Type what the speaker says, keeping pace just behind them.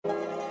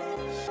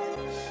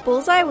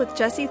Bullseye with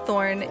Jesse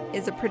Thorne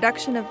is a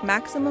production of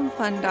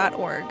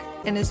MaximumFun.org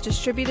and is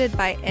distributed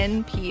by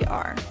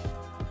NPR.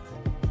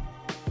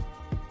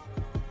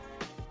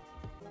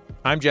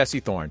 I'm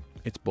Jesse Thorne.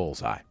 It's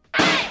Bullseye.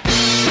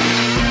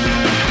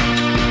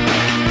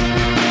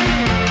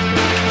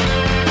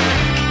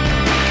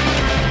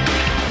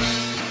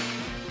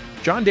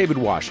 John David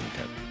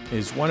Washington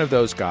is one of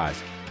those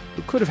guys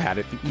who could have had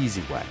it the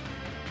easy way.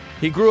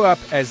 He grew up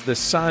as the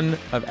son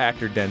of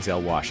actor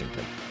Denzel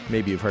Washington.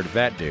 Maybe you've heard of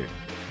that dude.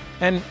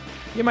 And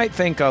you might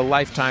think a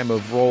lifetime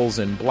of roles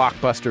in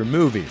blockbuster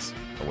movies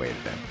awaited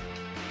him.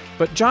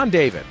 But John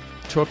David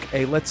took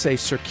a, let's say,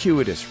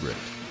 circuitous route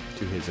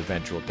to his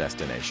eventual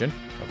destination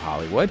of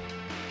Hollywood.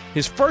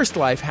 His first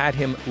life had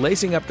him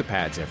lacing up the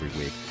pads every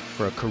week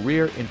for a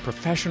career in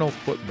professional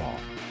football,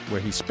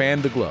 where he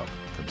spanned the globe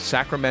from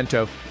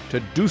Sacramento to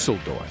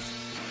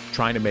Dusseldorf,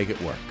 trying to make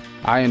it work.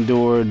 I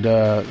endured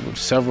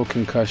several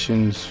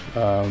concussions,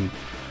 torn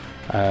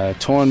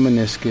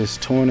meniscus,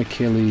 torn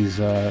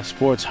Achilles,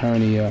 sports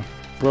hernia,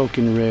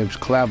 broken ribs,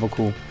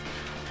 clavicle,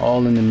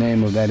 all in the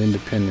name of that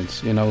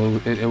independence. You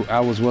know, I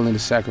was willing to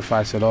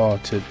sacrifice it all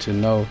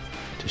to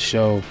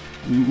show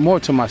more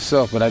to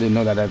myself, but I didn't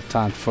know that at the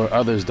time. For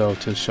others, though,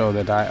 to show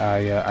that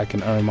I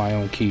can earn my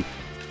own keep.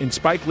 In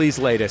Spike Lee's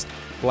latest,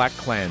 Black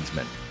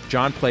Klansman,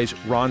 John plays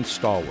Ron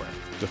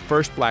Stallworth, the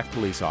first black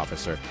police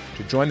officer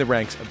to join the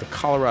ranks of the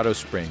Colorado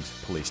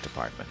Springs Police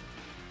Department.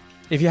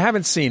 If you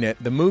haven't seen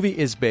it, the movie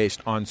is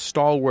based on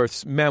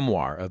Stallworth's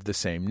memoir of the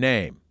same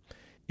name.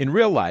 In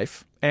real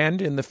life,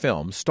 and in the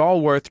film,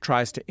 Stallworth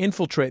tries to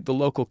infiltrate the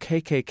local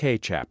KKK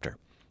chapter.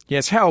 He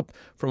has help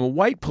from a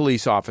white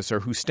police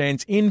officer who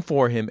stands in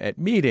for him at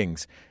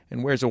meetings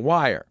and wears a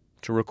wire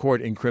to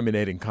record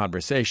incriminating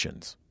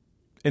conversations.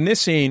 In this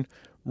scene,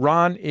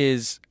 Ron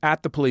is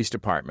at the police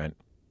department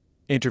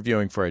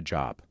interviewing for a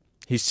job.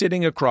 He's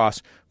sitting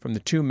across from the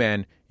two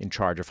men in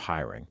charge of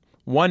hiring.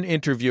 One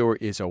interviewer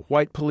is a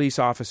white police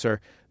officer.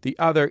 The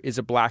other is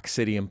a black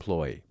city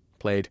employee,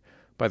 played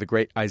by the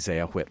great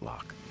Isaiah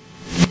Whitlock.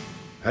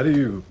 How do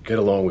you get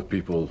along with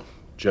people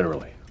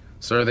generally?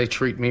 Sir, they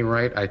treat me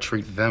right, I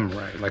treat them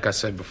right. Like I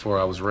said before,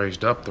 I was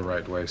raised up the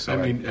right way. So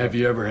have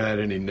you ever had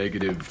any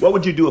negative... What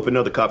would you do if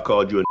another cop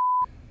called you a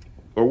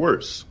or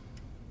worse?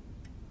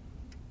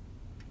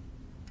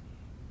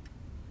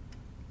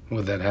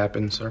 Would that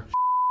happen, sir?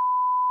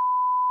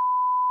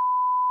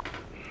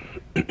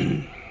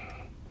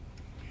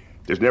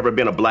 There's never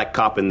been a black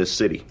cop in this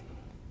city.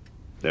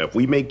 Now, if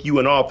we make you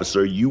an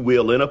officer, you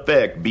will, in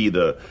effect, be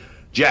the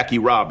Jackie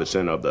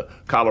Robinson of the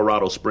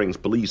Colorado Springs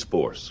Police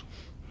Force.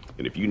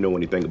 And if you know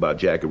anything about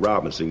Jackie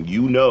Robinson,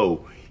 you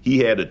know he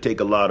had to take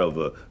a lot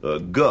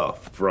of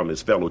guff from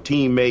his fellow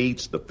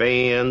teammates, the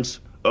fans,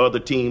 other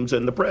teams,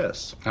 and the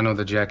press. I know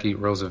the Jackie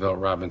Roosevelt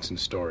Robinson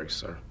story,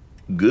 sir.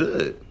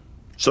 Good.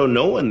 So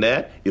knowing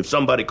that, if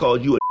somebody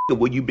calls you a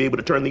will you be able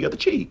to turn the other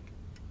cheek?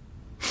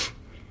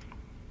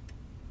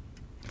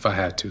 If I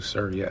had to,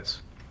 sir,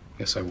 yes.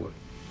 Yes, I would.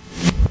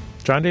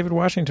 John David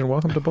Washington,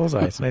 welcome to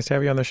Bullseye. It's nice to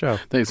have you on the show.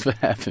 Thanks for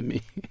having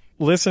me.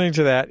 Listening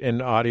to that in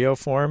audio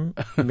form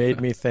made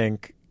me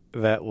think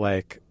that,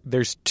 like,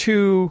 there's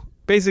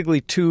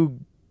basically two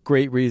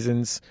great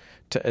reasons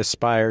to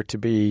aspire to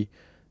be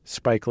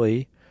Spike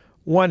Lee.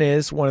 One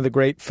is one of the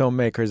great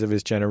filmmakers of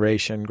his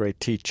generation, great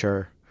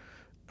teacher,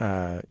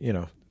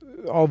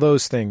 all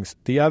those things.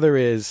 The other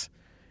is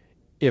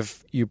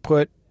if you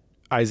put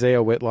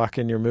Isaiah Whitlock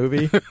in your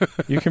movie,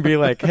 you can be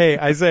like, hey,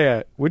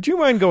 Isaiah, would you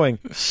mind going...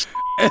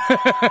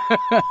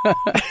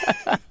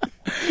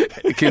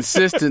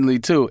 Consistently,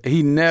 too.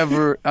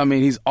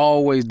 He's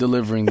always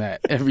delivering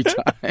that every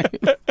time.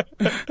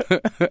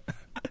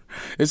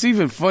 It's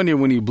even funnier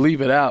when you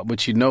bleep it out,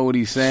 but you know what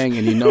he's saying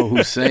and you know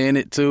who's saying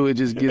it, too. It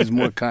just gives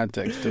more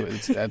context to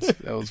it. That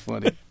was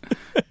funny.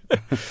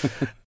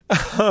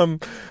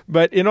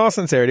 But in all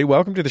sincerity,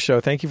 welcome to the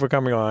show. Thank you for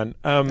coming on.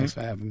 Thanks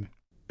for having me.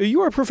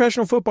 You were a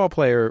professional football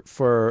player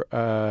for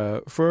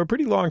a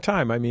pretty long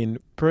time. I mean,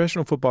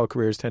 professional football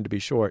careers tend to be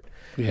short.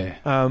 Yeah.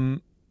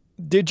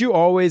 Did you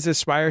always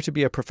aspire to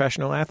be a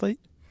professional athlete?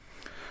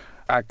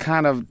 I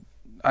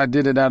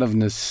did it out of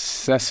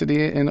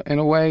necessity in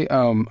a way.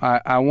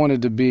 I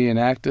wanted to be an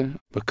actor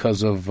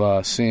because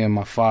of seeing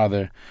my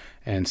father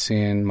and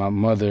seeing my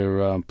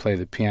mother play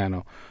the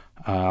piano.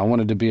 I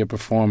wanted to be a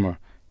performer.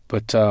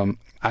 But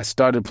I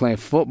started playing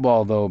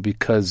football, though,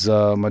 because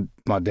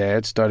my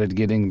dad started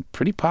getting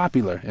pretty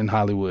popular in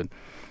Hollywood.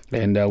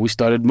 And we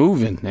started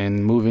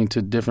moving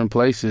to different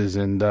places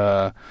and,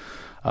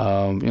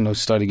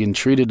 started getting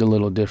treated a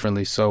little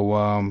differently. So,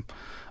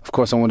 of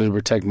course, I wanted to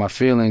protect my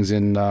feelings,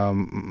 and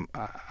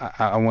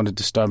I wanted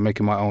to start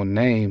making my own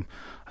name.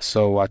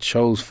 So I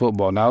chose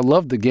football. Now, I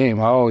love the game.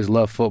 I always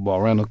loved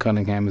football. Randall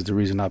Cunningham is the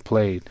reason I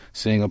played.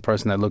 Seeing a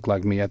person that looked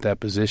like me at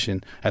that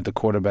position, at the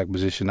quarterback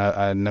position,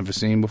 I had never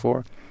seen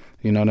before.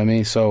 You know what I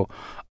mean? So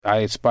I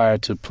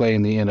aspired to play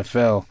in the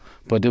NFL,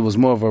 but it was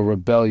more of a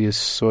rebellious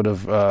sort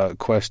of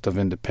quest of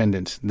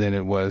independence than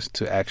it was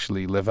to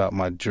actually live out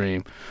my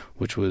dream,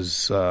 which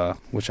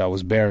I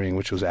was burying,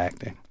 which was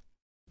acting.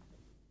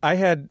 I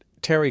had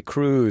Terry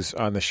Crews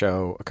on the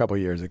show a couple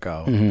years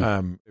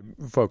ago.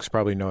 Folks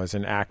probably know as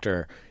an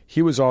actor.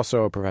 He was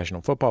also a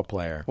professional football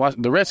player.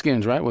 The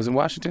Redskins, right? Was in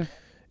Washington?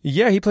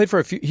 Yeah, he played for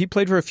a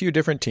few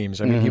different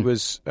teams. I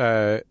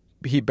mean,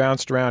 he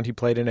bounced around. He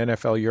played in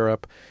NFL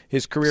Europe.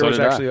 His career was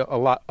actually a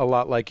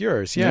lot like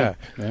yours. Yeah.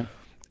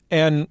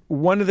 And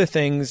one of the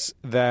things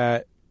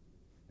that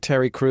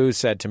Terry Crews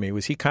said to me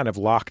was he kind of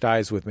locked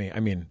eyes with me.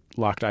 I mean,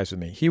 locked eyes with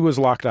me. He was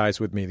locked eyes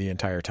with me the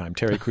entire time.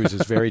 Terry Crews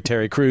is very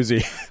Terry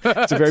Crews-y.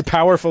 It's a very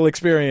powerful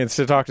experience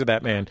to talk to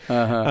that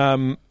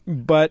man.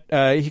 But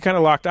he kind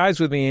of locked eyes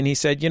with me, and he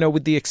said,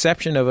 with the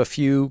exception of a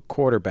few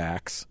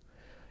quarterbacks,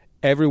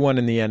 everyone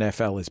in the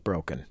NFL is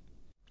broken.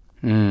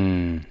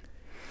 And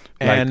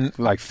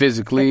like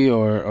physically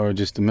or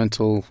just the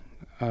mental?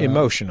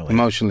 Emotionally.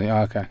 Emotionally,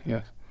 okay,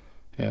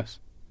 yes.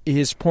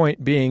 His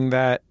point being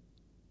that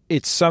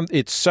it's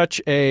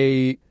such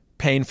a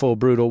painful,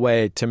 brutal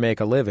way to make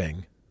a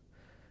living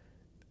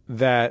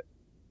that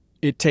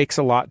it takes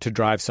a lot to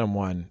drive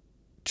someone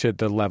to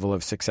the level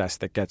of success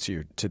that gets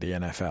you to the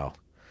NFL.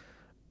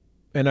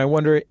 And I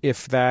wonder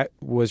if that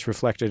was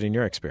reflected in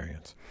your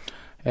experience.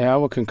 Yeah, I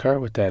would concur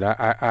with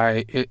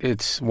that.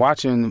 It's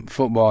watching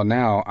football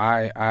now.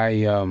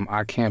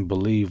 I can't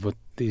believe what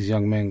these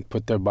young men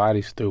put their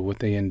bodies through, what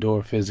they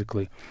endure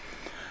physically.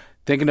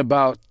 Thinking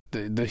about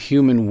the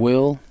human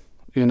will,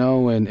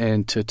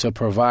 and to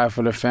provide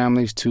for their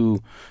families, to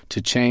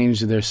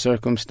change their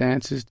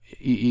circumstances,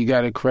 you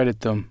got to credit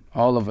them,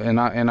 all of it.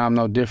 And I'm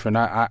no different.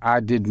 I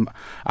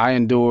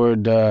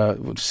endured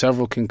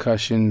several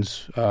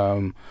concussions,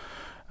 torn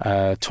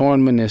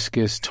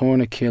meniscus,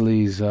 torn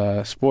Achilles,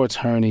 sports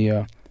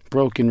hernia,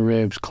 broken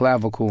ribs,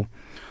 clavicle,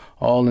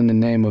 all in the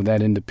name of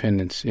that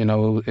independence.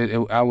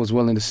 I was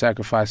willing to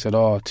sacrifice it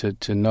all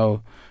to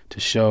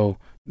show.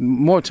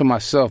 More to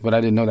myself, but I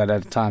didn't know that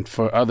at the time.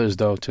 For others,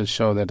 though, to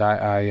show that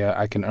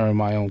I can earn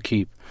my own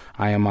keep.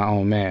 I am my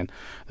own man.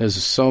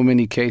 There's so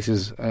many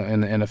cases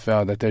in the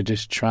NFL that they're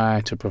just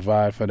trying to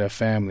provide for their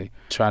family,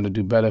 trying to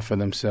do better for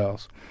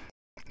themselves.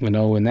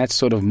 And that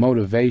sort of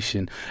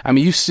motivation. I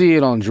mean, you see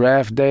it on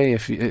draft day.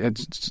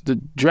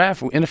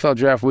 NFL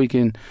draft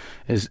weekend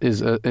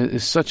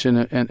is such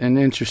an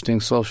interesting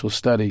social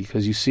study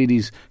because you see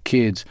these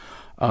kids.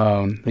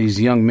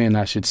 These young men,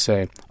 I should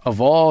say,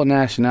 of all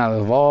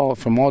nationalities,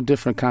 from all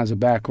different kinds of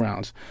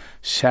backgrounds,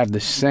 have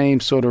the same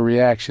sort of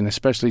reaction,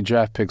 especially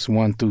draft picks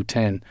 1 through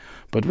 10.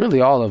 But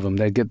really all of them,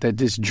 they get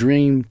this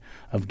dream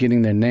of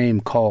getting their name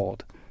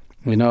called,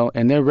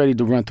 and they're ready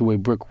to run through a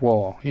brick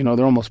wall.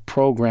 They're almost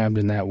programmed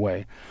in that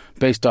way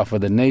based off of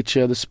the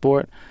nature of the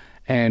sport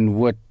and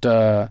what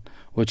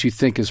you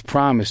think is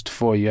promised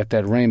for you at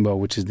that rainbow,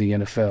 which is the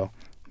NFL.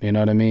 You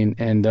know what I mean?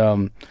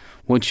 And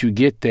once you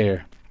get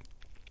there,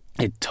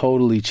 it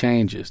totally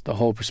changes. The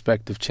whole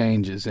perspective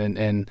changes,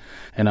 and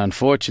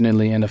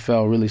unfortunately,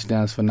 NFL really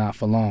stands for not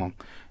for long.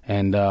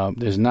 And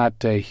there's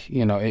not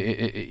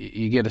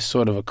you get a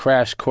sort of a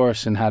crash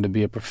course in how to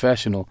be a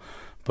professional,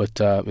 but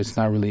it's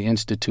not really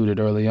instituted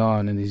early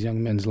on in these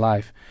young men's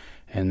life.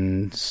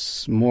 And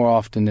more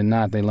often than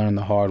not, they learn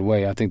the hard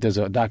way. I think there's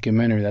a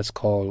documentary that's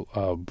called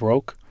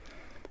Broke,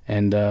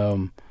 and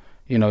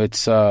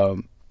it's.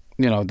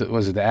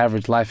 Was it the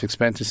average life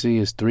expectancy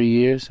is 3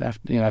 years?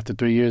 After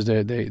 3 years,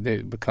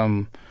 they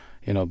become,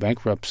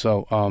 bankrupt.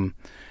 So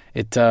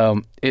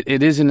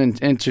it is an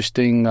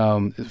interesting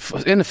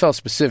NFL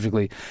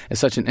specifically. It's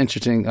such an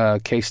interesting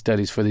case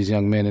studies for these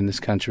young men in this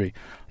country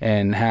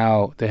and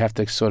how they have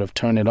to sort of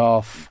turn it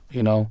off,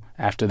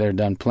 after they're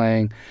done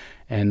playing,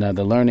 and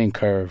the learning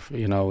curve,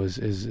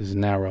 is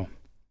narrow.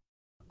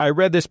 I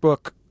read this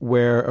book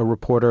where a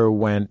reporter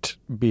went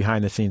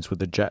behind the scenes with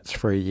the Jets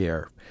for a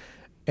year,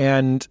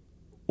 and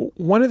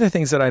one of the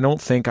things that I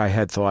don't think I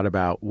had thought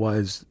about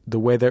was the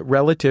way that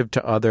relative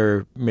to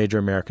other major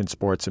American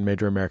sports and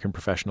major American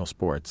professional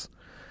sports,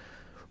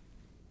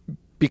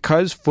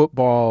 because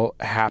football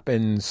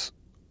happens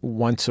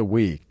once a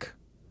week,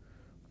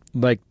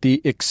 like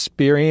the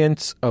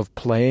experience of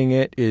playing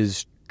it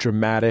is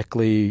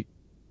dramatically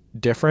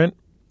different.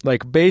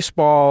 Like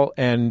baseball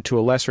and to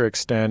a lesser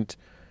extent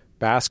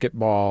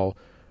basketball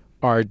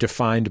are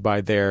defined by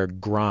their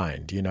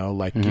grind,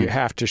 you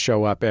have to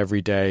show up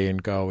every day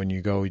and go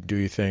do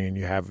your thing, and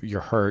you're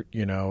hurt,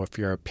 if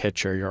you're a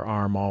pitcher, your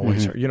arm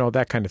always hurt,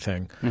 that kind of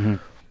thing.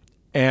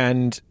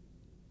 And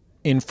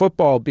in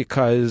football,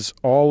 because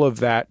all of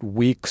that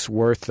week's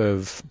worth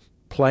of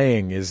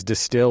playing is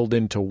distilled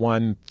into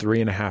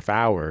 3.5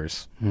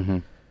 hours,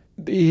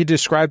 he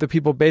described the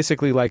people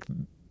basically like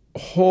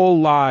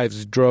whole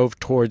lives drove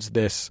towards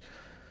this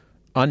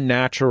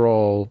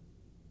unnatural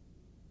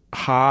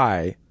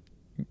high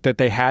that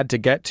they had to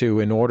get to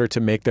in order to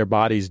make their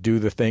bodies do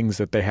the things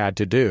that they had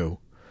to do.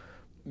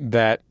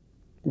 That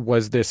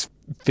was this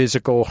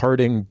physical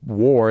hurting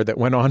war that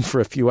went on for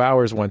a few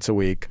hours once a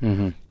week.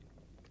 And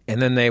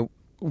then they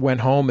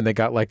went home and they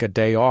got like a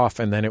day off,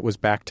 and then it was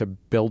back to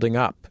building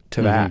up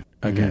to that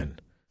again.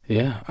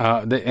 Yeah.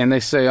 And they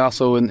say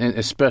also,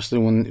 especially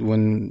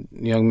when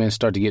young men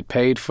start to get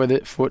paid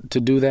to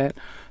do that,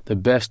 the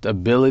best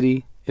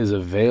ability is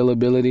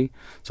availability.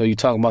 So you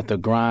talk about the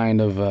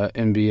grind of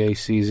NBA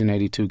season,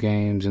 82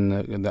 games, and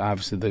the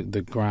obviously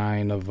the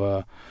grind of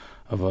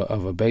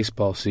a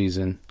baseball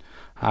season,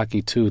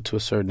 hockey too, to a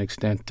certain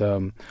extent.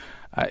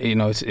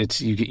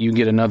 It's you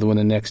get another one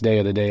the next day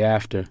or the day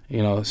after.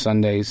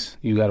 Sundays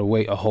you got to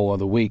wait a whole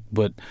other week.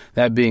 But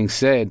that being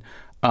said,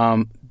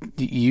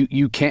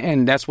 you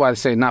can. That's why I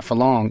say not for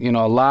long.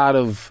 A lot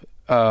of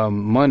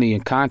money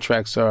and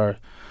contracts are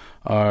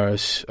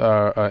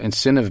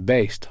incentive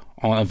based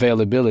on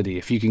availability.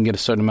 If you can get a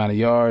certain amount of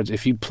yards,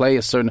 if you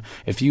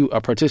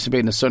participate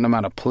in a certain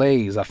amount of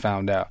plays, I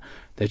found out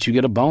that you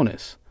get a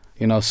bonus.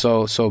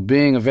 So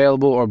being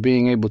available or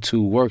being able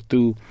to work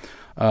through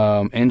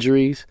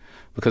injuries,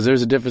 because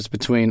there's a difference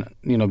between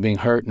being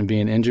hurt and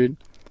being injured.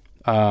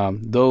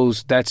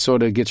 That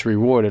sort of gets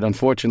rewarded.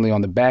 Unfortunately,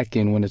 on the back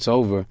end when it's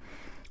over,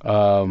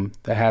 there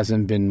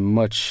hasn't been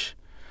much.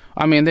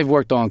 I mean, they've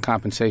worked on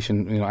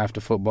compensation,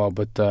 after football,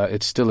 but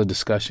it's still a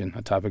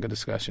topic of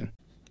discussion.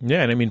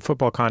 Yeah, and I mean,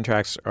 football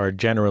contracts are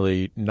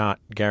generally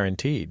not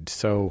guaranteed.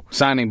 So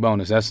signing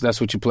bonus,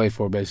 that's what you play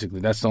for, basically.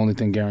 That's the only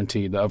thing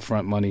guaranteed, the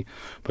upfront money.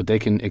 But they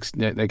can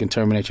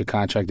terminate your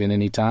contract at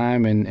any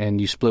time, and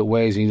you split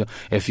ways. And,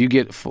 if you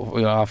get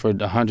offered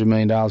 $100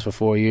 million for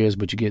 4 years,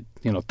 but you get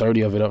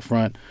 30 of it up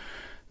front,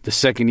 the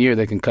second year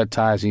they can cut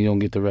ties and you don't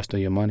get the rest of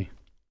your money.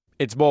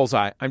 It's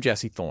Bullseye. I'm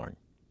Jesse Thorne.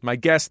 My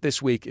guest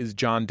this week is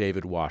John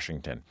David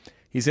Washington.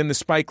 He's in the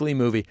Spike Lee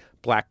movie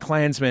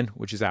BlacKkKlansman,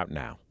 which is out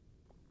now.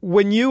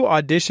 When you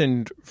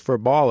auditioned for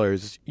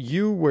Ballers,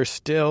 you were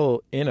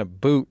still in a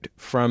boot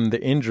from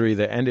the injury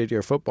that ended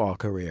your football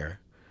career.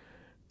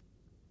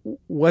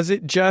 Was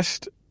it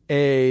just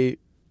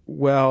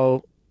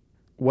what's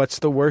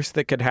the worst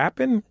that could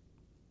happen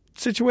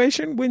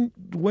situation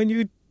when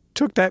you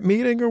took that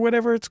meeting or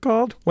whatever it's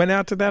called, went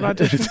out to that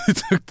audition?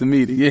 Took the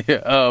meeting,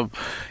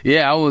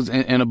 yeah. I was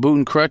in a boot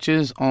and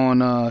crutches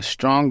on a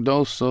strong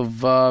dose of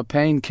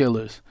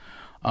painkillers.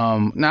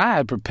 Now, I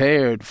had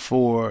prepared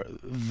for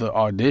the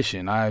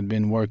audition. I had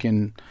been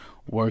working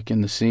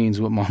the scenes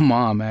with my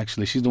mom,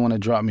 actually. She's the one that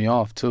dropped me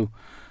off, too.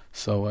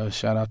 So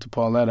shout out to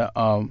Pauletta.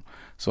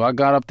 So I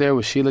got up there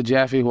with Sheila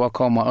Jaffe, who I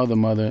call my other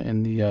mother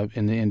in the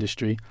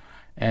industry.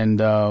 And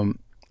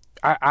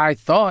I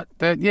thought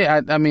that,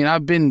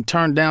 I've been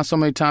turned down so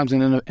many times in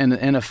the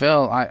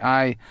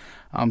NFL.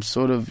 I'm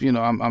sort of,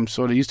 I'm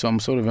sort of used to.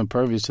 I'm sort of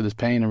impervious to this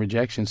pain and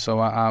rejection. So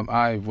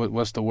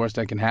what's the worst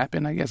that can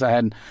happen? I guess I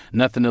had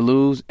nothing to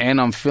lose,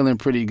 and I'm feeling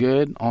pretty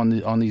good on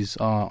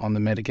the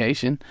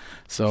medication.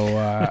 So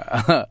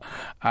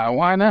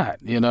why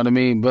not? You know what I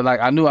mean? But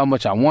I knew how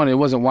much I wanted. It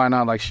wasn't why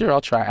not. Sure, I'll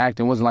try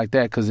acting. It wasn't like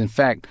that. Because in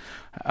fact,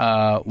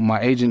 my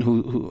agent,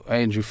 who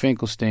Andrew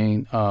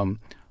Finkelstein,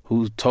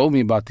 who told me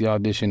about the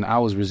audition, I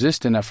was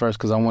resistant at first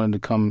because I wanted to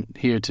come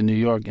here to New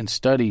York and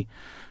study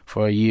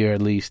for a year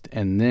at least,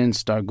 and then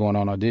start going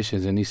on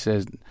auditions. And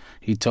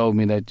he told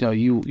me that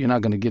you're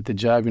not going to get the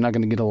job. You're not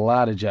going to get a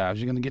lot of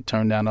jobs. You're going to get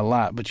turned down a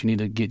lot, but you need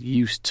to get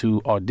used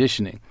to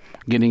auditioning,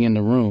 getting in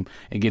the room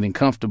and getting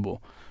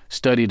comfortable,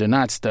 studied or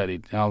not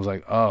studied. And I was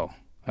like, oh,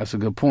 that's a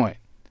good point.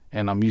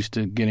 And I'm used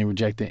to getting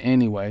rejected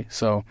anyway.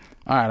 So,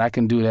 all right, I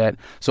can do that.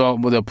 So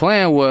the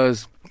plan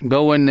was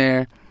go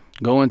into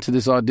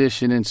this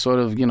audition and sort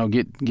of,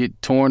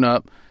 get torn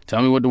up,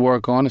 tell me what to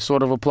work on, and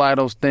sort of apply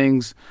those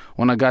things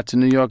when I got to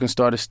New York and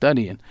started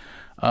studying.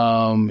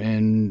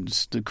 And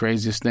the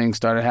craziest thing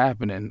started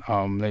happening.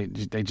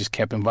 They just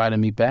kept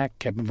inviting me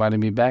back,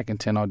 and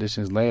 10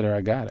 auditions later,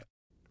 I got it.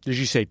 Did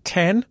you say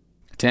 10?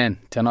 10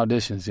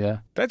 auditions, yeah.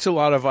 That's a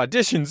lot of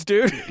auditions,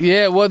 dude.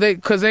 Yeah, well,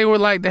 because they were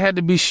they had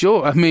to be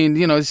sure. I mean,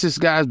 it's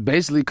just guys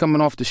basically coming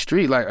off the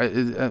street.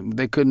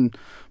 They couldn't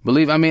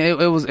believe. I mean,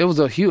 it was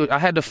a huge. I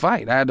had to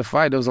fight.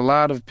 There was a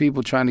lot of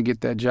people trying to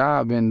get that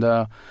job, and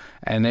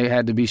they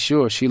had to be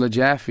sure. Sheila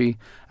Jaffe,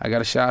 I got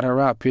to shout her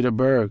out. Peter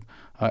Berg,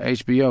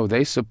 HBO,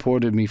 they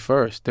supported me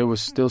first. There was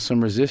still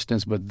some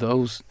resistance, but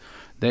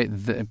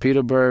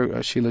Peter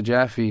Berg, Sheila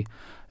Jaffe,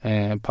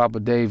 and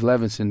Papa Dave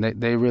Levinson,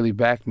 they really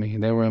backed me.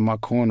 They were in my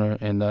corner.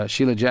 And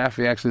Sheila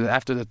Jaffe, actually,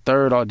 after the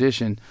third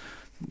audition,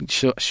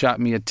 shot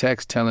me a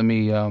text telling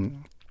me,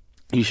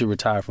 you should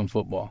retire from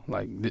football.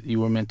 You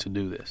were meant to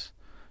do this.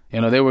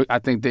 I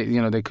think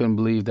they couldn't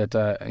believe that,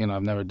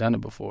 I've never done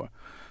it before.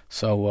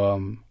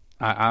 So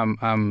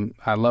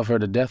I love her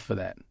to death for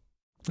that.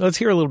 Let's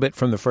hear a little bit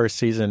from the first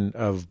season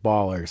of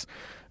Ballers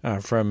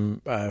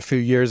from a few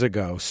years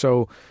ago.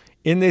 So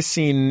in this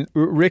scene,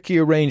 Ricky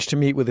arranged to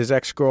meet with his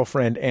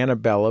ex-girlfriend,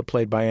 Annabella,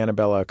 played by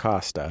Annabella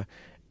Acosta.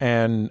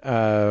 And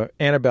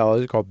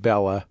Annabella, called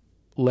Bella,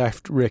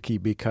 left Ricky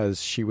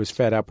because she was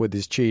fed up with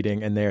his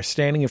cheating. And they're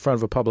standing in front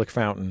of a public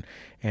fountain,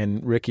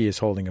 and Ricky is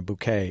holding a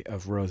bouquet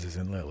of roses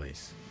and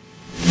lilies.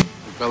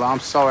 Bella, I'm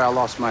sorry I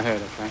lost my head,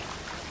 okay?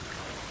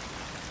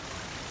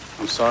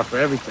 I'm sorry for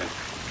everything.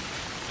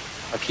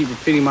 I keep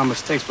repeating my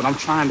mistakes, but I'm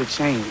trying to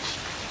change.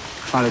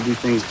 I'm trying to do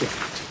things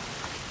different.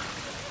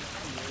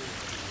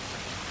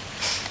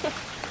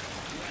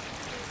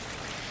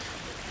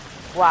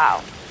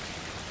 Wow.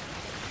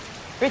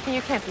 Ricky,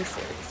 you can't be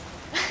serious.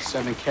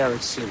 7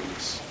 carat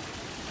serious.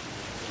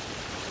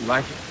 You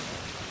like it?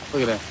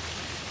 Look at that.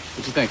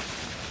 What you think?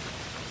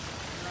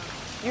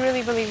 You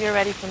really believe you're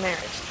ready for marriage?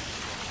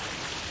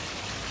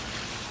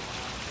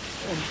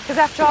 Because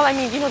after all, I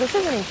mean, this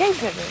is an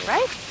engagement ring,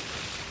 right?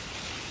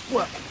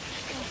 What?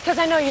 Because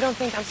I know you don't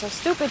think I'm so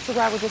stupid to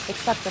where I would just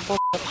accept the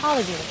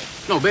apology ring.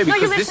 No, baby, no,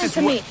 you because this is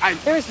listen to me.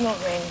 what There is no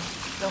ring,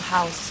 no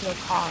house, no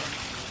car.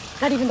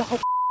 Not even the whole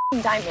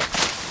diamond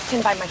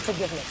can buy my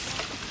forgiveness.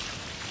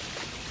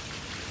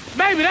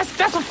 Baby, that's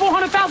a $400,000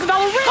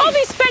 ring.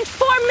 Kobe spent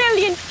 $4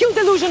 million, you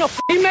delusional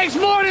He makes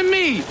more than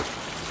me.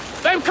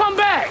 Baby, come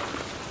back.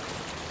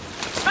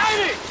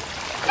 Baby,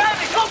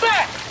 come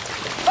back.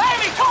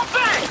 Baby, come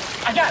back.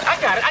 I got it.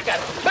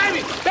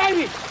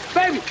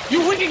 Baby,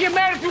 we can get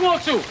married if you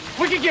want to.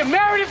 We can get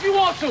married if you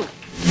want to.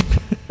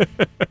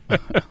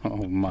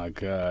 Oh, my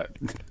God.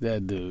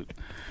 That dude.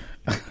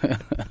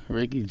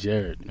 Ricky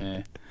Jarrett,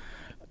 man.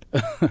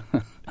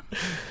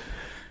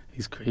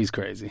 He's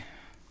crazy.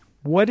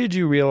 What did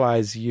you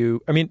realize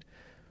you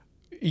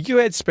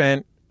had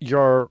spent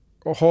your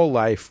whole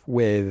life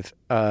with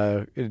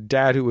a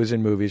dad who was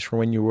in movies from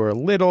when you were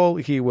little.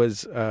 He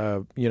was,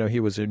 he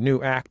was a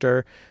new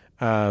actor.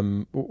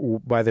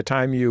 By the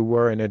time you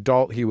were an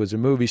adult, he was a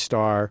movie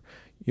star.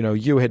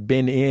 You had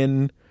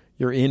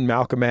you're in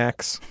Malcolm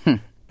X.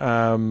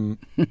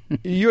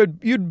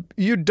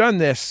 You'd done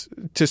this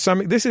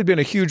this had been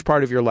a huge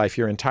part of your life,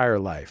 your entire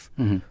life.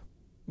 Mm-hmm.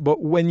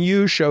 But when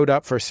you showed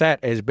up for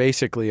set as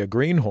basically a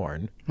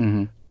greenhorn,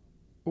 mm-hmm.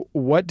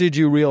 What did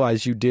you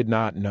realize you did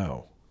not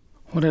know?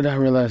 What did I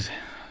realize?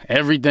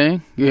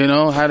 Everything,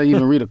 how to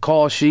even read a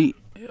call sheet,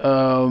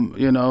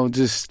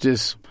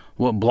 just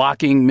what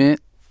blocking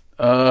meant.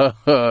 I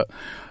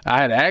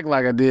had to act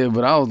like I did,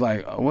 but I was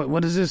like,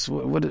 what is this?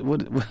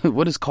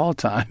 What does call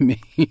time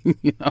mean?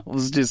 I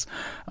was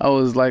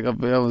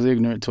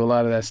ignorant to a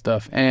lot of that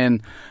stuff.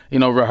 And,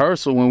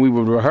 rehearsal, when we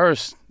would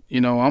rehearse,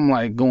 I'm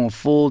like going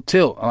full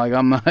tilt. Like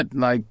I'm not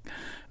like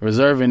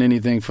reserving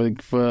anything for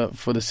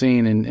the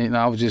scene. And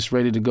I was just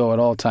ready to go at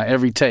all time.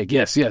 Every take.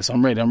 Yes,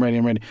 I'm ready. I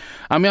mean,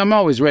 I'm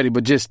always ready,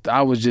 but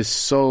I was just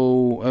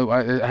so,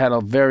 I had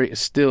very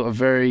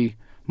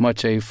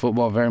much a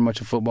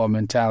football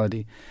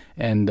mentality,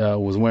 and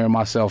was wearing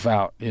myself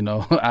out.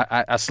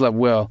 I slept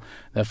well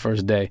that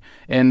first day,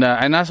 and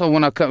also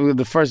when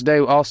the first day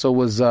also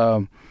was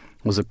a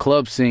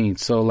club scene.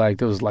 So like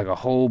there was like a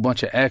whole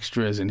bunch of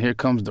extras, and here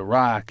comes The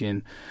Rock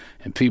and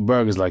Pete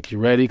Burger's like, you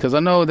ready? Because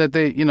I know that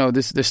they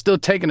they're still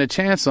taking a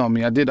chance on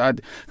me.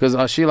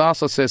 Because Sheila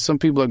also says some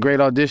people are great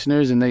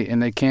auditioners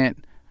and they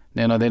can't.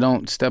 They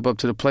don't step up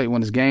to the plate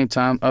when it's game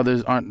time.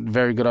 Others aren't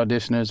very good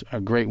auditioners, are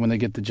great when they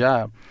get the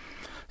job.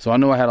 So I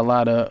knew I had a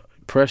lot of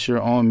pressure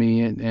on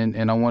me,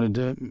 and I wanted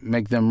to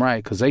make them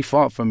right because they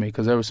fought for me,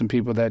 because there were some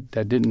people that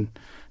didn't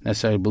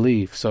necessarily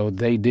believe. So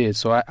they did.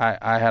 So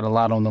I had a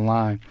lot on the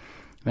line,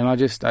 and I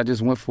just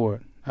went for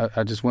it.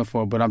 I just went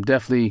for it. But I'm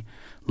definitely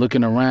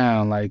looking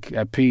around like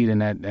at Pete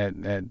and at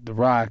The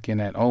Rock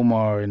and at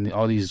Omar and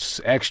all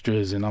these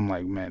extras, and I'm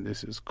like, man,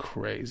 this is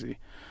crazy.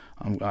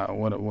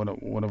 What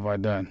have I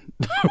done?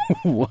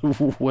 Let's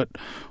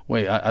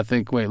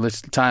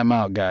time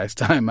out, guys.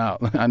 Time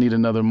out. I need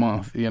another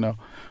month,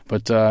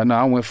 But no,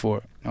 I went for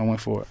it.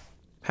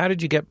 How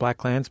did you get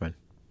BlacKkKlansman?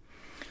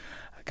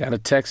 I got a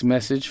text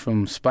message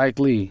from Spike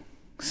Lee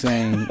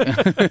saying,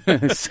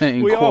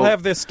 we all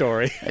have this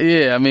story.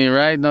 Yeah, I mean,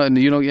 right? No,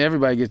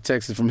 everybody gets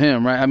texted from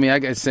him, right? I mean, I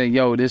got to say,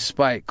 yo, this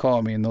Spike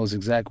called me in those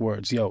exact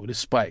words. Yo, this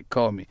Spike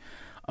called me.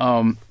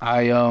 I'm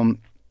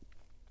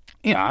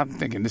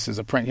thinking this is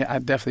a prank. I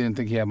definitely didn't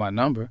think he had my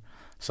number,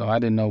 so I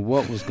didn't know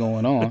what was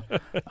going on.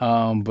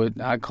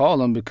 But I called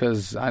him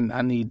because I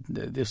need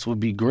this would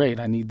be great.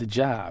 I need the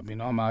job.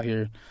 I'm out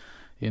here,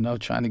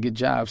 trying to get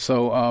jobs.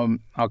 So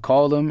I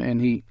called him,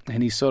 and he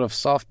sort of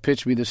soft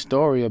pitched me the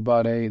story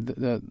about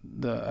the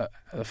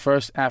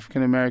first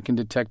African American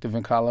detective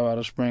in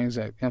Colorado Springs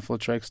that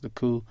infiltrates the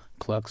Ku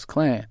Klux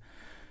Klan.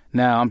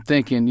 Now I'm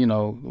thinking,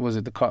 is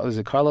it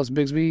Carlos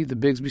Bigsby, the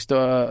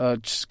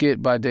Bigsby skit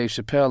by Dave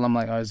Chappelle? I'm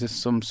like, is this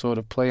some sort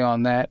of play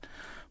on that?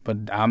 But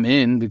I'm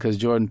in because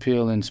Jordan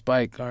Peele and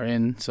Spike are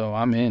in, so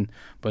I'm in.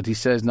 But he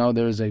says no,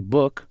 there's a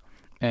book,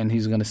 and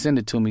he's going to send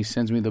it to me. He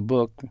sends me the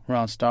book,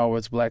 Ron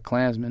Starwood's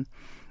BlacKkKlansman.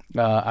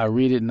 I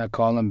read it and I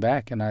call him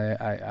back, and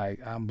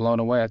I'm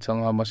blown away. I tell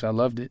him how much I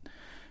loved it,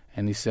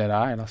 and he said,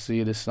 all right, I'll see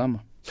you this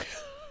summer.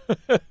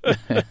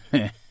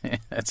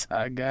 That's how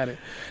I got it.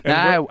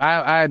 Now,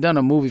 I had done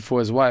a movie for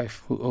his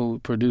wife who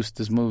produced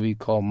this movie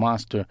called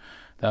Monster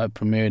that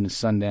premiered in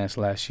Sundance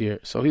last year.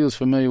 So he was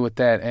familiar with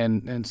that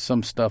and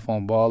some stuff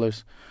on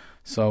Ballers.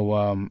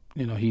 So,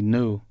 he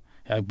knew.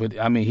 But,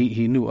 I mean,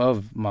 he knew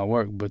of my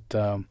work. But,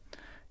 that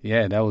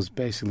was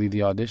basically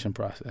the audition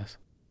process.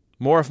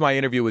 More of my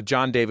interview with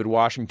John David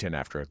Washington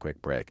after a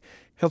quick break.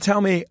 He'll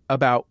tell me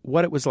about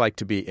what it was like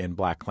to be in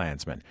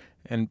BlacKkKlansman,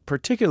 and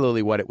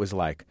particularly what it was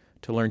like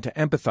to learn to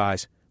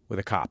empathize with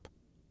a cop.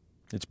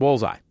 It's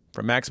Bullseye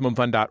from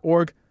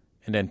MaximumFun.org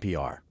and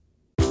NPR.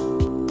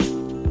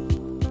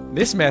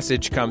 This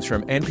message comes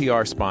from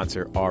NPR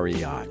sponsor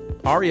REI.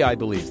 REI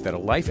believes that a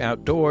life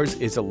outdoors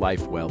is a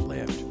life well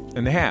lived.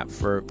 And they have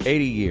for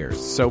 80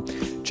 years. So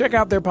check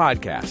out their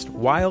podcast,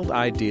 Wild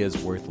Ideas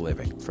Worth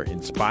Living, for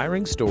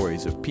inspiring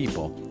stories of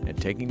people and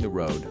taking the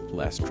road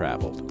less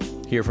traveled.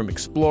 Hear from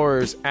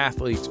explorers,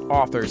 athletes,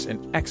 authors,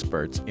 and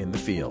experts in the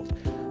field.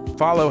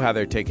 Follow how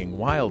they're taking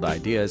wild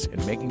ideas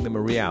and making them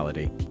a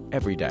reality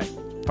every day.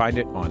 Find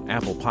it on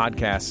Apple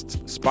Podcasts,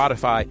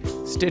 Spotify,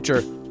 Stitcher,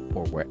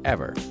 or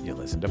wherever you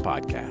listen to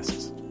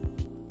podcasts.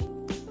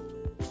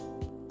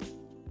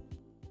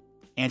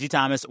 Angie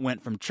Thomas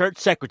went from church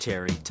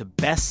secretary to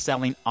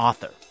best-selling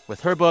author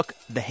with her book,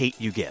 The Hate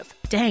U Give.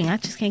 Dang, I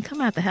just can't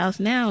come out the house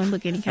now and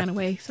look any kind of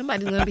way.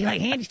 Somebody's going to be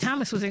like, Angie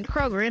Thomas was in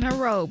Kroger in her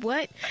robe.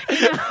 What?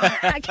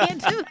 I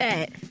can't do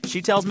that.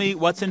 She tells me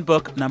what's in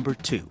book number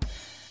 2.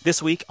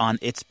 This week on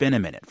It's Been a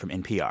Minute from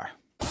NPR.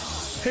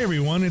 Hey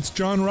everyone, it's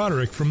John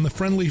Roderick from the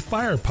Friendly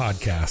Fire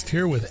podcast,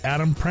 here with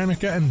Adam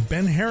Pranica and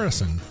Ben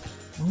Harrison.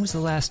 When was the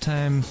last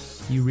time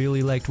you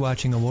really liked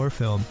watching a war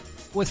film?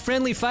 With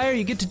Friendly Fire,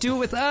 you get to do it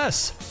with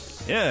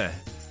us. Yeah,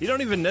 you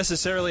don't even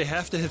necessarily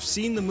have to have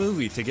seen the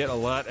movie to get a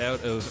lot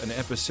out of an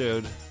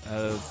episode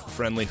of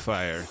Friendly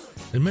Fire.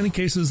 In many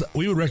cases,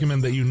 we would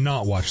recommend that you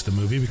not watch the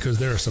movie because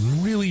there are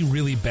some really,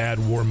 really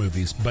bad war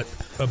movies. But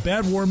a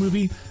bad war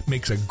movie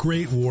makes a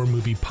great war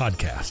movie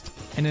podcast.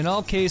 And in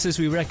all cases,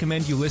 we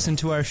recommend you listen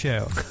to our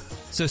show.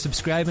 So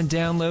subscribe and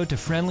download to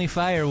Friendly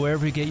Fire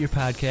wherever you get your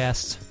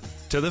podcasts.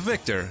 To the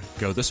victor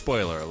go the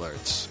spoiler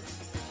alerts.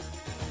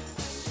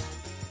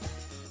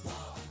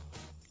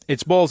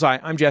 It's Bullseye.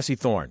 I'm Jesse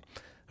Thorne.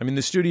 I'm in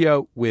the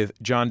studio with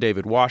John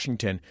David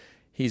Washington.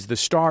 He's the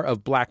star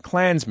of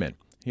BlacKkKlansman.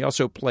 He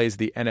also plays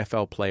the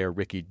NFL player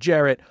Ricky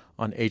Jarrett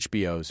on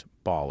HBO's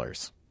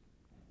Ballers.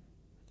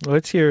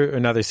 Let's hear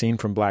another scene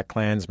from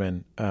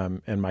BlacKkKlansman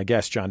and my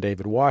guest, John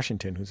David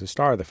Washington, who's the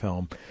star of the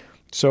film.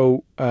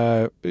 So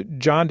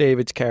John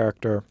David's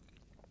character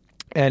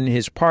and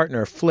his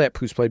partner, Flip,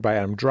 who's played by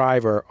Adam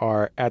Driver,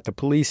 are at the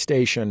police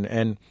station,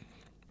 and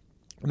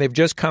they've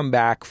just come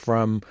back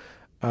from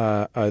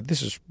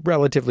this is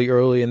relatively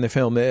early in the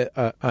film,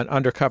 an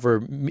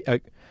undercover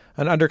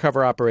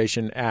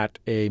operation at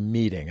a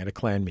meeting, at a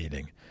Klan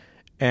meeting.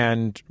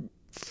 And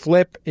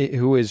Flip,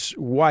 who is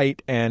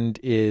white and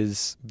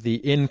is the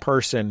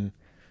in-person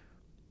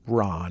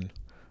Ron,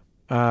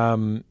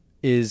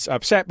 is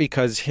upset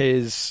because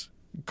his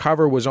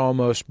cover was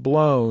almost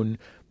blown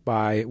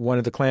by one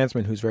of the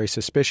Klansmen who's very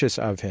suspicious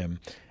of him.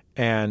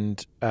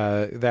 And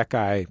that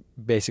guy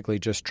basically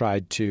just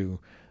tried to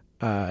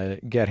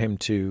get him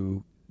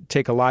to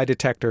take a lie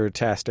detector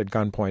test at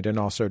gunpoint and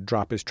also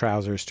drop his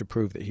trousers to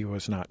prove that he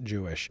was not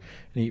Jewish.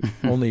 And he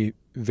only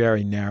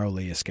very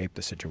narrowly escaped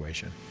the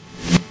situation.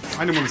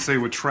 I didn't want to say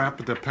what trapped,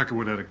 but that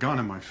Peckerwood had a gun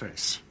in my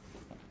face.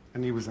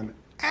 And he was an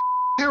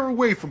hair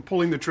away from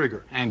pulling the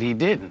trigger. And he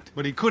didn't.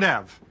 But he could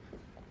have.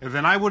 And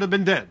then I would have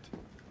been dead.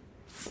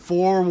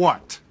 For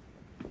what?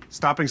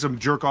 Stopping some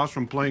jerk-offs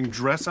from playing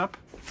dress-up?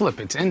 Flip,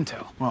 it's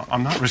intel. Well,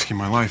 I'm not risking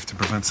my life to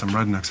prevent some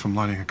rednecks from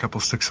lighting a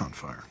couple sticks on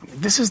fire.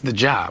 This is the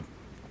job.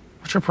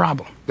 What's your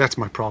problem? That's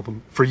my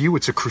problem. For you,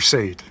 it's a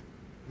crusade.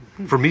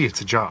 For me,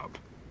 it's a job.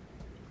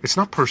 It's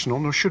not personal,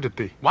 nor should it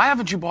be. Why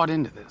haven't you bought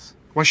into this?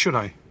 Why should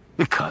I?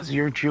 Because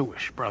you're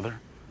Jewish, brother.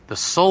 The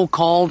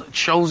so-called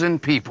chosen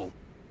people.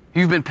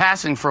 You've been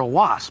passing for a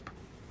WASP.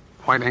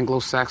 White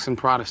Anglo-Saxon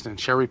Protestant,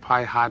 cherry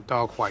pie hot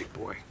dog white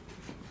boy.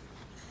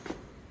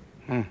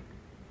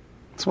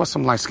 That's what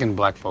some light-skinned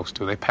black folks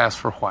do. They pass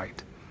for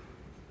white.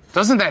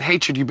 Doesn't that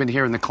hatred you've been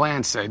hearing the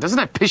Klan say, doesn't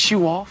that piss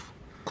you off?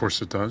 Of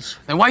course it does.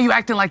 Then why are you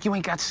acting like you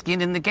ain't got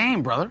skin in the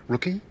game, brother?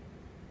 Rookie,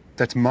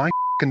 that's my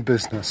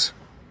business.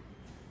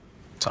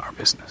 It's our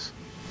business.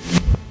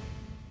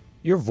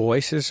 Your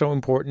voice is so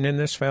important in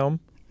this film.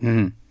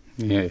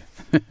 Yeah.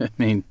 I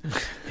mean,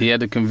 he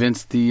had to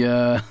convince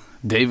the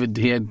David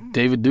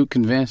Duke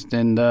convinced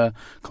and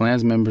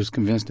Klan's members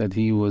convinced that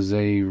he was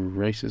a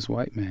racist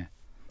white man.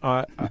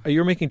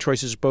 You're making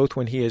choices both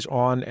when he is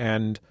on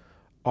and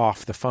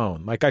off the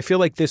phone. Like, I feel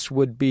like this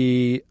would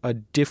be a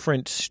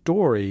different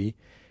story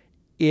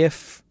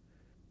if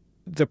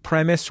the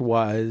premise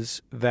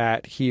was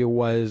that he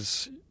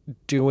was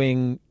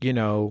doing,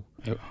 a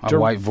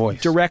white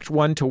voice, direct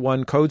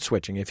one-to-one code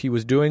switching. If he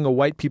was doing a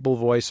white people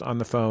voice on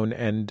the phone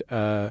and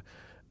a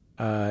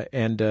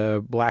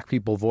black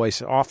people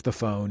voice off the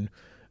phone,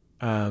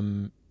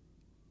 in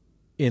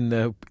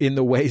the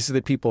ways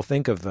that people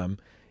think of them,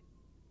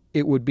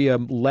 it would be a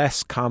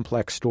less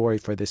complex story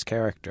for this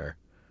character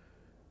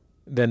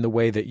than the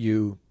way that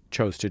you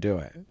chose to do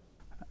it.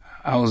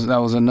 That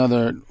was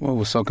another, what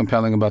was so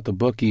compelling about the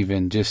book,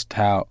 even just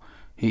how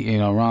he,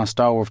 Ron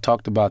Stallworth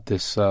talked about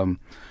this,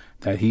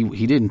 that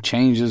he didn't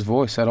change his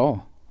voice at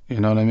all.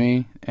 You know what I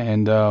mean?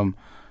 And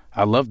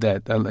I love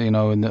that,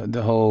 and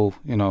the whole,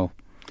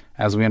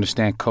 as we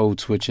understand code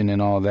switching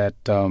and all that,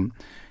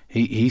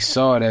 he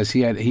saw it as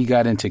he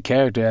got into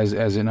character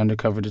as an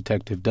undercover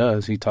detective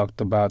does. He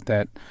talked about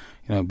that,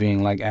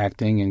 being like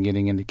acting and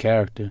getting into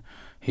character.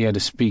 He had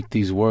to speak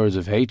these words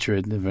of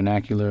hatred, the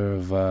vernacular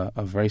of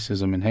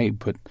racism and hate,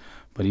 but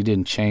he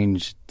didn't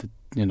change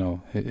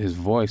his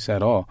voice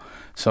at all.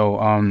 So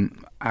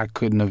I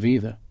couldn't have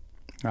either.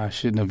 I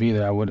shouldn't have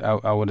either. I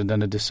would have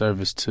done a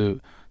disservice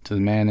to the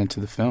man and to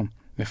the film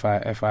if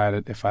I'd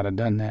have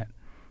done that.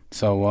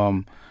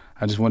 So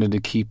I just wanted to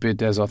keep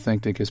it as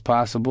authentic as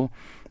possible,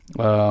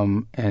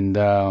 and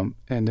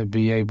to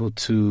be able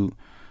to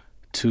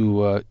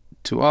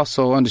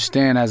also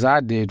understand, as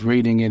I did,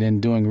 reading it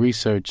and doing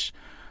research,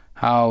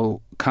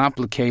 how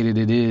complicated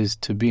it is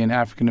to be an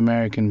African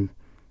American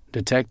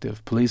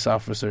detective, police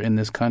officer in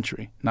this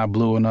country. Not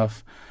blue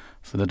enough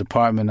for the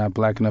department, not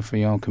black enough for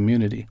your own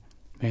community,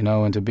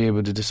 and to be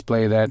able to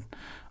display that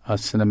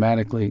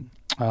cinematically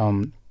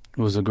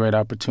was a great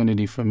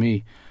opportunity for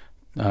me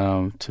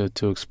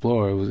to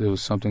explore. It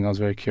was something I was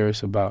very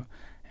curious about,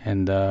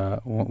 and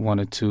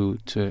wanted to.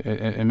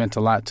 It meant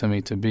a lot to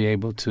me to be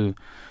able to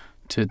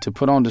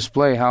put on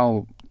display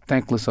how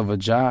thankless of a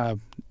job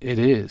it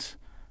is,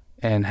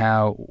 and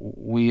how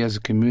we as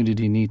a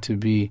community need to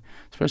be,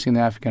 especially in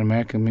the African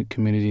American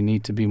community,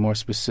 need to be more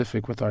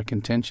specific with our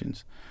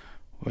contentions,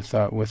 with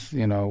how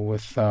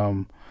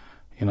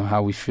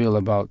we feel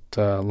about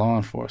law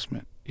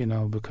enforcement.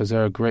 Because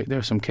there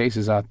are some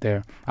cases out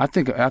there. I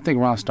think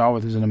Ron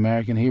Stallworth is an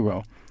American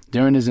hero.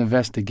 During his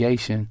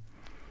investigation,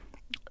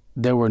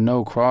 there were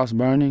no cross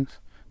burnings,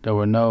 there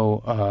were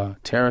no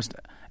terrorist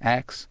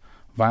acts,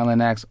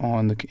 violent acts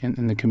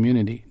in the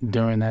community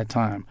during that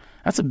time.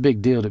 That's a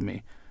big deal to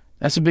me.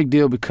 That's a big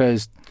deal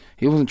because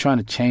he wasn't trying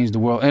to change the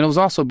world, and it was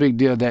also a big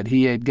deal that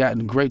he had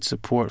gotten great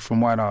support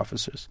from white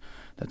officers.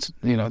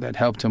 That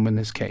helped him in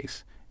this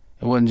case.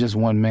 It wasn't just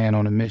one man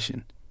on a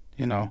mission.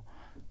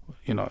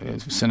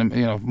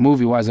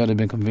 Movie-wise, that would have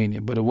been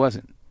convenient, but it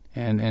wasn't.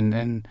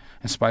 And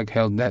Spike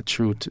held that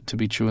true to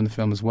be true in the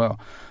film as well.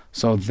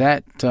 So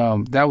that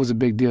was a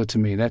big deal to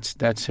me.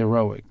 That's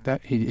heroic.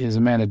 That he is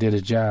a man that did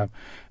his job,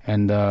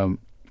 and I'm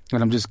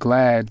just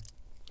glad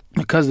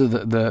because of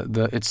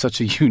the it's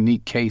such a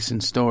unique case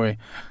and story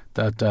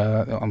that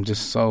I'm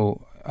just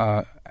so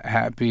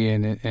happy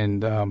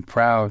and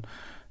proud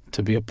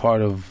to be a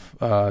part of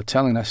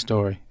telling that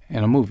story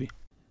in a movie.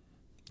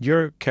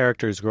 Your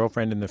character's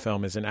girlfriend in the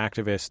film is an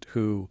activist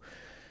who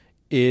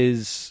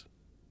is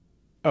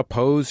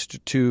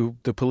opposed to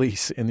the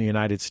police in the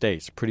United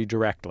States pretty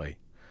directly.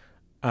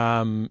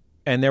 And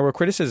there were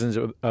criticisms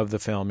of the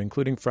film,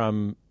 including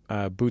from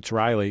Boots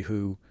Riley,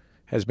 who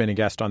has been a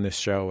guest on this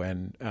show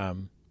and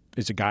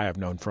is a guy I've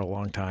known for a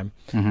long time.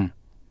 Mm-hmm.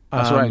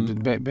 That's right,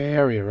 the Bay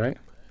Area, right?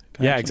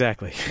 Yeah,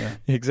 exactly. Yeah.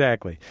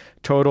 Exactly.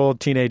 Total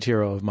teenage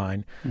hero of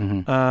mine.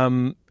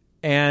 Mm-hmm.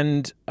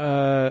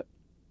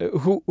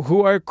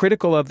 Who are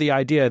critical of the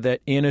idea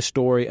that in a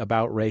story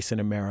about race in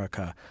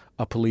America,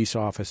 a police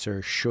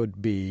officer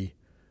should be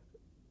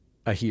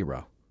a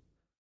hero.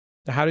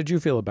 How did you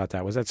feel about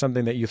that? Was that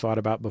something that you thought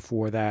about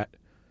before that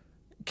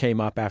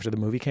came up after the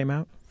movie came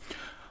out?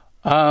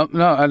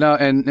 No,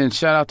 and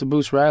shout out to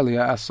Boots Riley.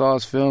 I saw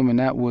his film,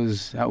 and it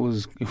was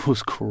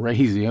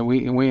crazy. And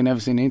we ain't never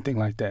seen anything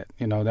like that.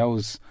 We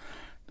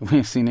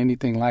ain't seen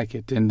anything like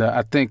it. And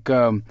I think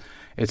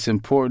it's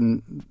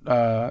important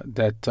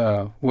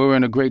that we're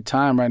in a great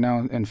time right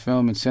now in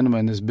film and cinema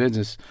in this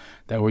business,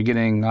 that we're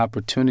getting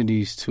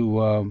opportunities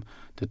to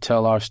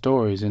tell our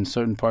stories in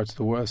certain parts of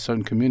the world.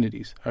 Certain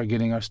communities are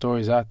getting our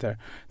stories out there,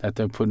 that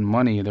they're putting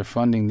money, they're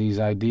funding these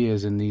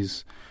ideas and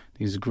these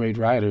great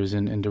writers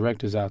and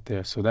directors out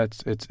there. So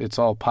it's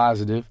all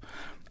positive.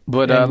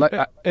 But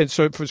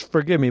so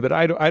forgive me, but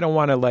I don't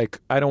want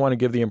to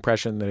give the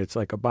impression that it's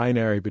like a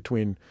binary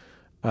between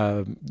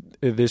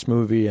this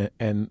movie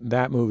and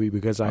that movie,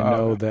 because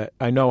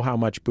I know how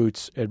much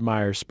Boots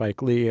admires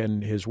Spike Lee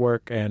and his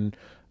work, and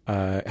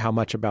how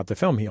much about the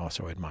film he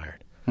also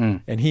admired.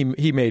 And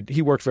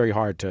he worked very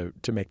hard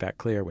to make that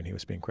clear when he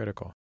was being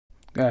critical.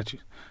 Got you.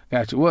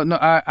 Well, no,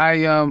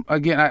 I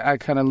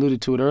kind of alluded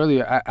to it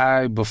earlier.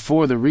 I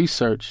before the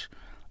research,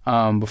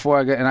 I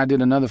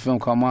did another film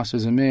called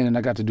Monsters and Men, and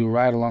I got to do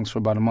ride-alongs for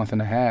about a month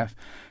and a half,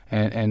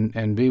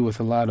 and be with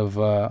a lot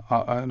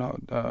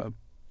of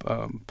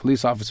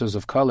police officers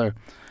of color.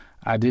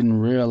 I didn't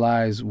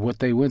realize what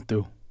they went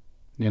through,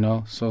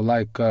 So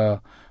like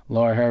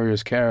Laura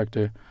Harrier's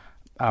character,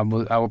 I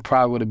would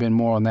probably would have been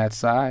more on that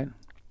side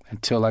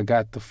until I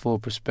got the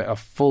a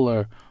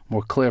fuller,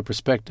 more clear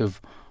perspective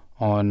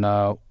on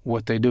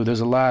what they do.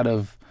 There's a lot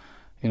of,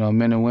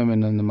 men and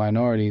women in the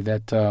minority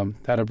that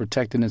are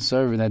protected and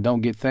serving that don't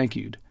get thank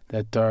you'd,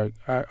 that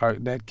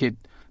that get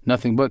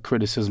nothing but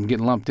criticism, get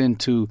lumped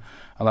into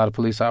a lot of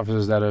police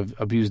officers that have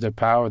abused their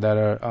power, that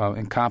are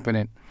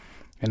incompetent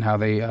in how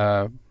they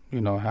how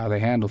they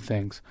handle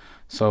things.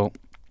 So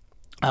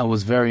it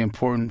was very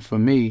important for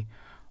me.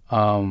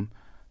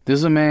 This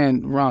is a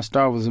man, Ron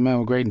Stallworth was a man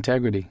with great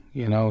integrity.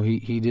 He was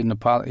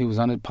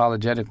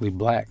unapologetically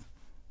black.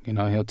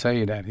 He'll tell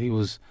you that. He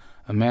was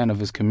a man of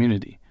his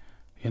community.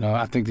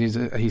 I think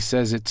he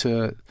says it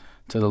to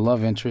the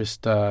love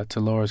interest, to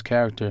Laura's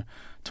character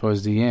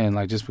towards the end,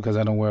 like, just because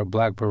I don't wear a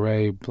black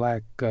beret,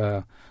 black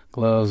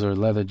gloves or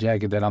leather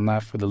jacket, that I'm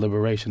not for the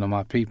liberation of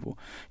my people.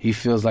 He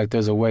feels like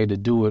there's a way to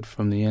do it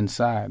from the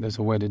inside. There's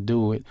a way to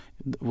do it.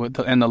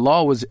 And the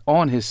law was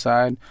on his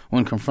side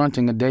when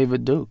confronting a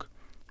David Duke,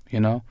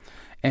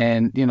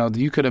 And,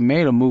 you could have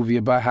made a movie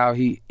about how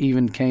he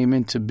even came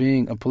into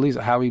being a police,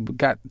 how he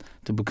got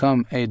to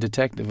become a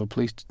detective, a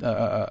police,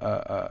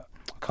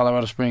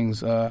 Colorado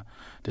Springs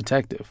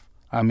detective.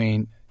 I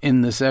mean,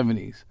 in the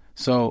 70s.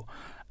 So,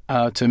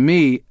 to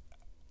me,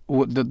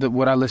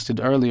 what I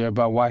listed earlier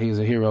about why he is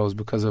a hero is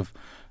because of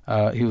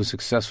he was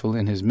successful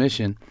in his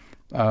mission.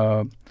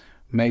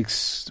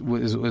 Is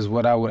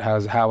what I would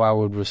how I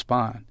would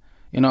respond.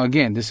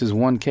 Again, this is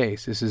one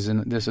case. This is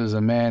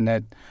a man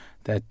that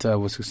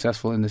was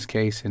successful in this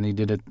case, and he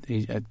did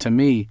it. To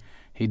me,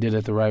 he did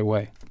it the right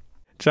way.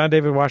 John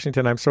David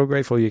Washington, I'm so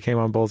grateful you came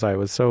on Bullseye. It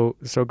was so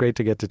great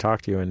to get to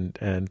talk to you,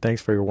 and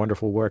thanks for your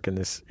wonderful work in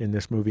this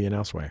movie and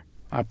elsewhere.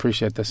 I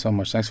appreciate that so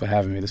much. Thanks for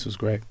having me. This was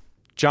great.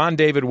 John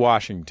David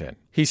Washington.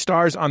 He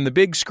stars on the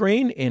big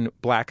screen in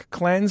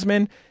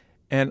BlacKkKlansman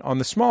and on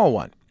the small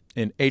one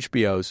in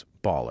HBO's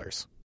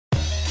Ballers.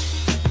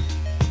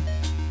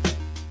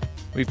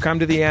 We've come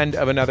to the end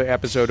of another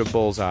episode of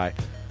Bullseye.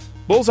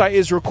 Bullseye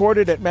is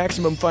recorded at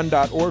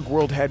MaximumFun.org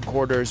World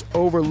Headquarters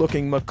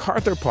overlooking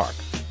MacArthur Park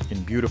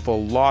in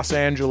beautiful Los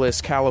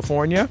Angeles,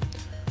 California,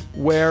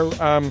 where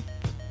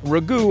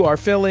Raghu, our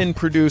fill-in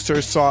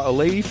producer, saw a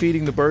lady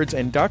feeding the birds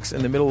and ducks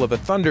in the middle of a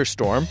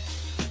thunderstorm,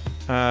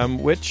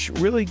 which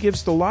really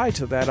gives the lie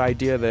to that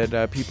idea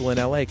that people in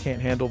L.A.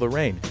 can't handle the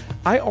rain.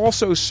 I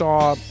also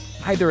saw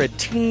either a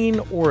teen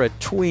or a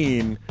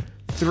tween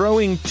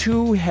throwing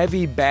 2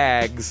 heavy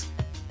bags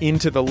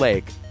into the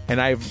lake,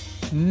 and I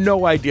have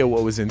no idea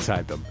what was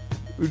inside them.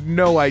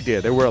 No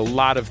idea. There were a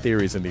lot of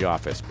theories in the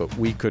office, but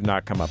we could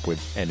not come up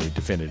with any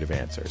definitive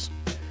answers.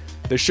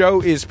 The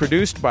show is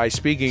produced by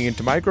Speaking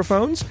Into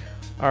Microphones.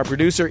 Our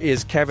producer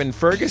is Kevin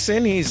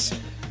Ferguson. He's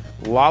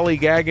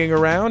lollygagging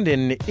around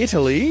in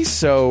Italy,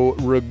 so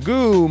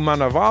Raghu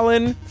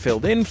Manavalan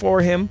filled in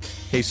for him.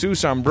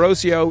 Jesus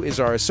Ambrosio is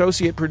our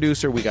associate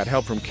producer. We got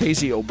help from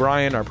Casey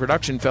O'Brien. Our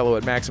production fellow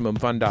at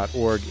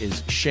MaximumFun.org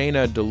is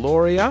Shayna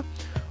Deloria.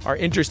 Our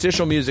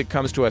interstitial music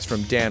comes to us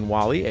from Dan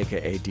Wally,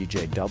 a.k.a.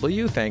 DJ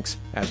W. Thanks,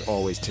 as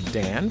always, to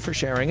Dan for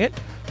sharing it.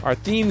 Our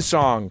theme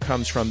song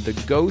comes from the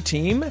Go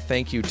Team.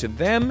 Thank you to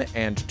them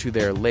and to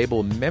their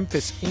label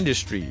Memphis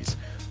Industries,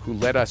 who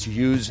let us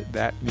use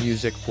that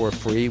music for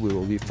free. We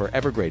will be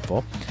forever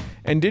grateful.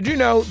 And did you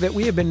know that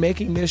we have been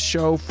making this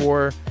show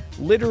for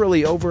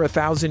literally over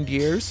 1,000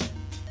 years?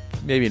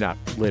 Maybe not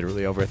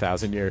literally over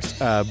 1,000 years,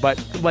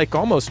 but like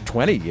almost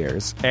 20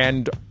 years.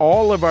 And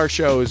all of our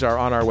shows are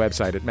on our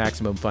website at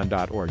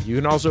MaximumFun.org. You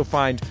can also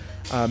find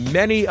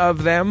many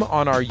of them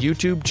on our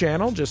YouTube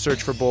channel. Just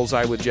search for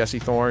Bullseye with Jesse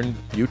Thorne,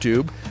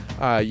 YouTube.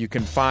 You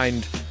can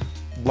find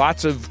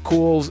lots of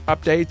cool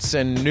updates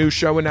and new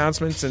show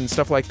announcements and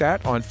stuff like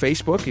that on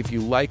Facebook if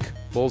you like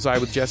Bullseye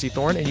with Jesse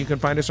Thorne. And you can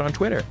find us on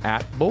Twitter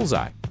at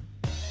Bullseye.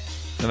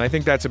 And I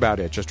think that's about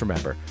it. Just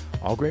remember,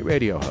 all great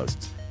radio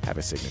hosts have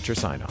a signature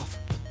sign-off.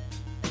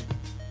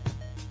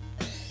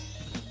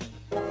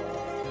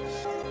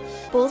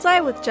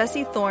 Bullseye with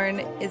Jesse Thorne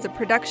is a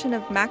production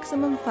of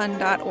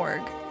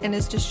MaximumFun.org and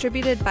is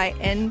distributed by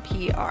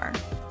NPR.